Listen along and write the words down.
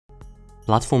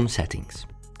Platform settings.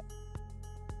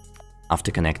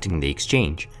 After connecting the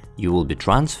exchange, you will be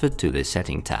transferred to the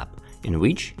Setting tab, in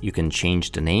which you can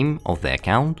change the name of the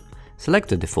account, select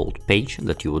the default page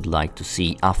that you would like to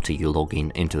see after you log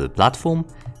in into the platform,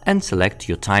 and select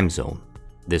your time zone.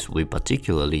 This will be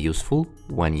particularly useful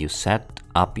when you set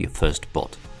up your first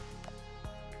bot.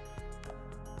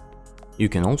 You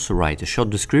can also write a short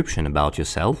description about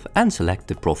yourself and select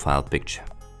the profile picture.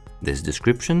 This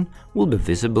description will be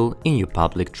visible in your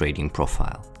public trading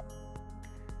profile.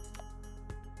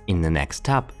 In the next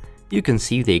tab, you can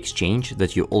see the exchange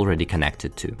that you're already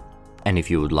connected to. And if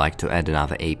you would like to add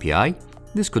another API,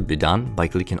 this could be done by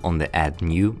clicking on the Add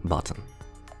New button.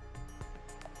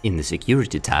 In the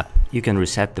Security tab, you can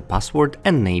reset the password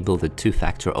and enable the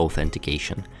two-factor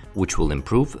authentication, which will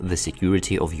improve the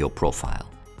security of your profile.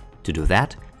 To do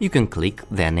that, you can click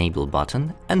the Enable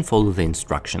button and follow the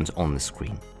instructions on the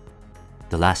screen.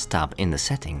 The last tab in the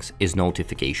settings is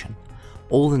Notification.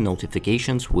 All the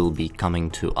notifications will be coming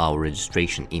to our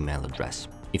registration email address.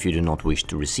 If you do not wish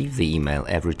to receive the email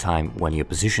every time when your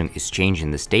position is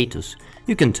changing the status,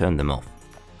 you can turn them off.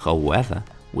 However,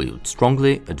 we would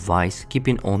strongly advise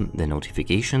keeping on the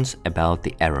notifications about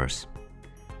the errors.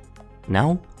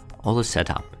 Now, all is set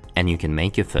up and you can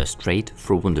make your first trade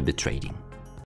through WunderTrading.